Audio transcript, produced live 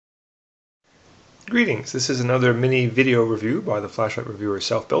Greetings, this is another mini video review by the flashlight reviewer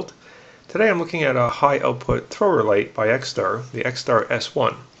Self-Built. Today I'm looking at a high output thrower light by Xtar, the Xtar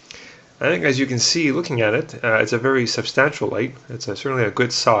S1. I think as you can see looking at it, it's a very substantial light. It's certainly a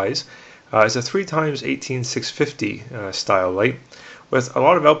good size. It's a 3x18650 style light with a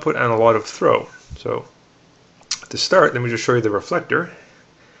lot of output and a lot of throw. So to start, let me just show you the reflector.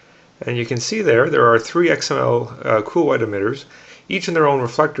 And you can see there are three XML cool white emitters, each in their own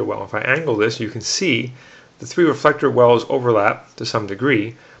reflector well. If I angle this, you can see the three reflector wells overlap to some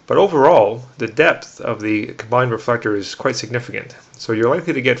degree, but overall the depth of the combined reflector is quite significant. So you're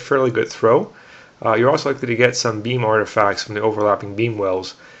likely to get fairly good throw. You're also likely to get some beam artifacts from the overlapping beam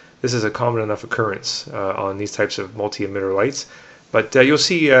wells. This is a common enough occurrence on these types of multi-emitter lights. But you'll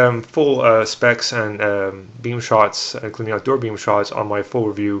see full specs and beam shots, including outdoor beam shots, on my full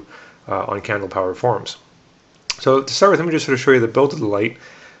review on candle power forums. So to start with, let me just sort of show you the build of the light.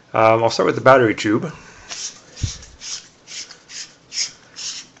 I'll start with the battery tube.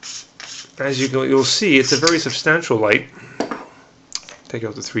 As you'll see, it's a very substantial light. Take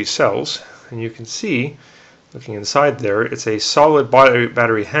out the three cells, and you can see, looking inside there, it's a solid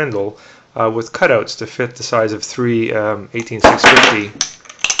battery handle with cutouts to fit the size of three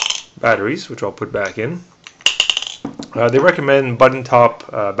 18650 batteries, which I'll put back in. They recommend button top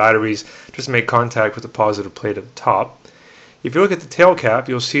batteries just to make contact with the positive plate at the top. If you look at the tail cap,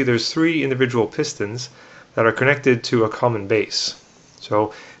 you'll see there's three individual pistons that are connected to a common base.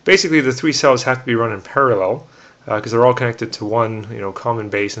 So basically the three cells have to be run in parallel because they're all connected to one common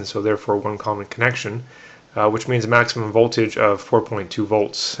base, and so therefore one common connection, which means a maximum voltage of 4.2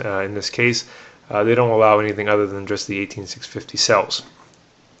 volts. In this case, they don't allow anything other than just the 18650 cells.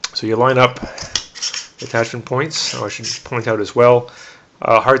 So you line up attachment points. I should point out as well,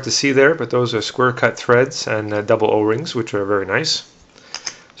 hard to see there, but those are square cut threads and double O-rings, which are very nice.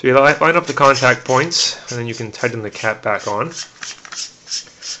 So you line up the contact points, and then you can tighten the cap back on.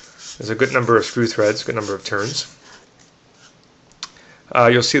 There's a good number of screw threads, a good number of turns.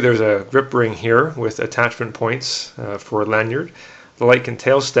 You'll see there's a grip ring here with attachment points for a lanyard. The light can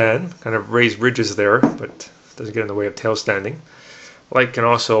tail stand, kind of raised ridges there, but doesn't get in the way of tail standing. The light can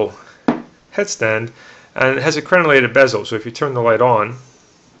also headstand, and it has a crenellated bezel, so if you turn the light on,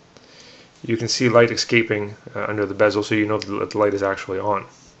 you can see light escaping under the bezel, so you know that the light is actually on.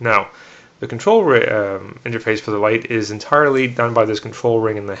 Now, the control interface for the light is entirely done by this control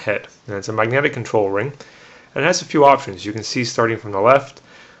ring in the head, and it's a magnetic control ring, and it has a few options. You can see starting from the left,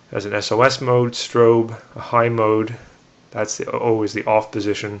 there's an SOS mode, strobe, a high mode, that's the O is the off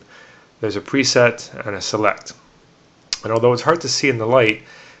position, there's a preset, and a select. And although it's hard to see in the light,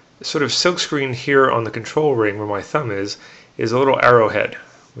 sort of silkscreen here on the control ring where my thumb is a little arrowhead,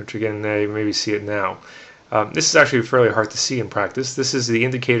 which again you maybe see it now. This is actually fairly hard to see in practice. This is the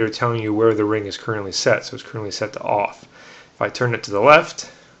indicator telling you where the ring is currently set, so it's currently set to off. If I turn it to the left,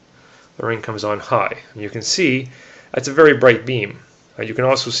 the ring comes on high. And you can see that's a very bright beam. You can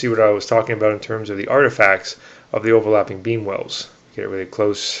also see what I was talking about in terms of the artifacts of the overlapping beam wells. Get it really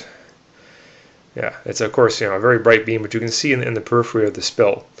close. Yeah, it's of course a very bright beam, but you can see in the periphery of the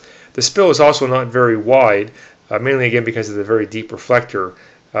spill. The spill is also not very wide, mainly again because of the very deep reflector,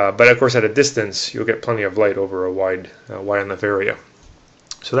 but of course at a distance you'll get plenty of light over a wide enough area.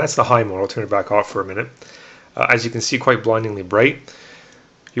 So that's the high mode. I'll turn it back off for a minute. As you can see, quite blindingly bright.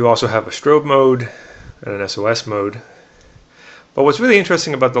 You also have a strobe mode and an SOS mode. But what's really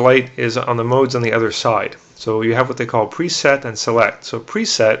interesting about the light is on the modes on the other side. So you have what they call preset and select. So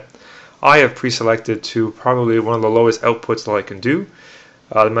preset, I have pre-selected to probably one of the lowest outputs the light can do.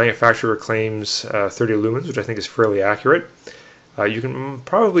 The manufacturer claims 30 lumens, which I think is fairly accurate. You can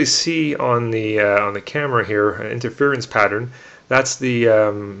probably see on the camera here an interference pattern. That's the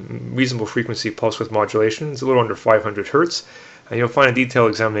reasonable frequency pulse width modulation. It's a little under 500 Hertz, and you'll find a detailed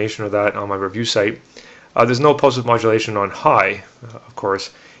examination of that on my review site. There's no pulse width modulation on high, of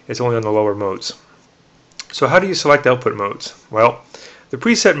course. It's only on the lower modes. So how do you select output modes? Well, the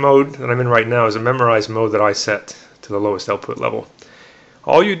preset mode that I'm in right now is a memorized mode that I set to the lowest output level.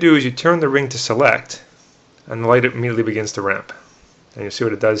 All you do is you turn the ring to select, and the light immediately begins to ramp. And you'll see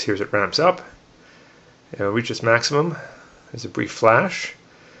what it does here is it ramps up, it reaches maximum, there's a brief flash,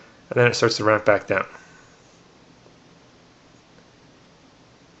 and then it starts to ramp back down.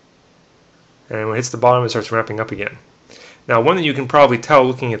 And when it hits the bottom, it starts ramping up again. Now, one thing you can probably tell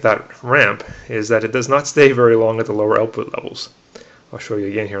looking at that ramp is that it does not stay very long at the lower output levels. I'll show you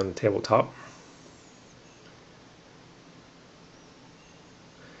again here on the tabletop.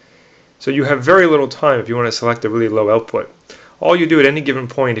 So you have very little time if you want to select a really low output. All you do at any given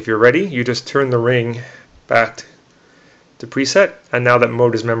point, if you're ready, you just turn the ring back to preset, and now that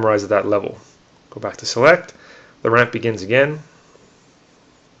mode is memorized at that level. Go back to select. The ramp begins again.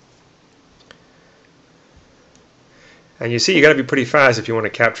 And you see you got to be pretty fast if you want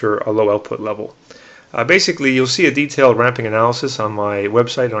to capture a low output level. Basically, you'll see a detailed ramping analysis on my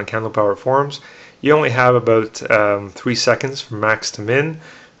website on Candle Power Forums. You only have about 3 seconds from max to min,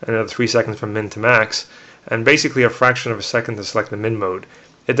 and another 3 seconds from min to max, and basically a fraction of a second to select the min mode.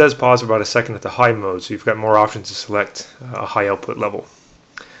 It does pause about a second at the high mode, so you've got more options to select a high output level.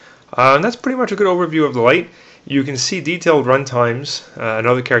 And that's pretty much a good overview of the light. You can see detailed run times and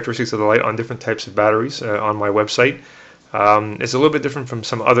other characteristics of the light on different types of batteries on my website. It's a little bit different from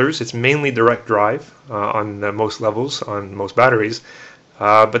some others. It's mainly direct drive on most levels, on most batteries.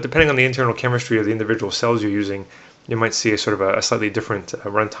 But depending on the internal chemistry of the individual cells you're using, you might see a sort of a slightly different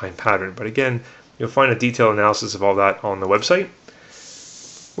runtime pattern. But again, you'll find a detailed analysis of all that on the website,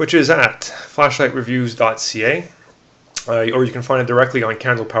 which is at flashlightreviews.ca. Or you can find it directly on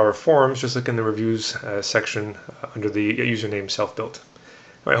Candle Power Forums. Just look in the reviews section under the username self-built.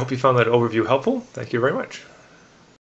 I hope you found that overview helpful. Thank you very much.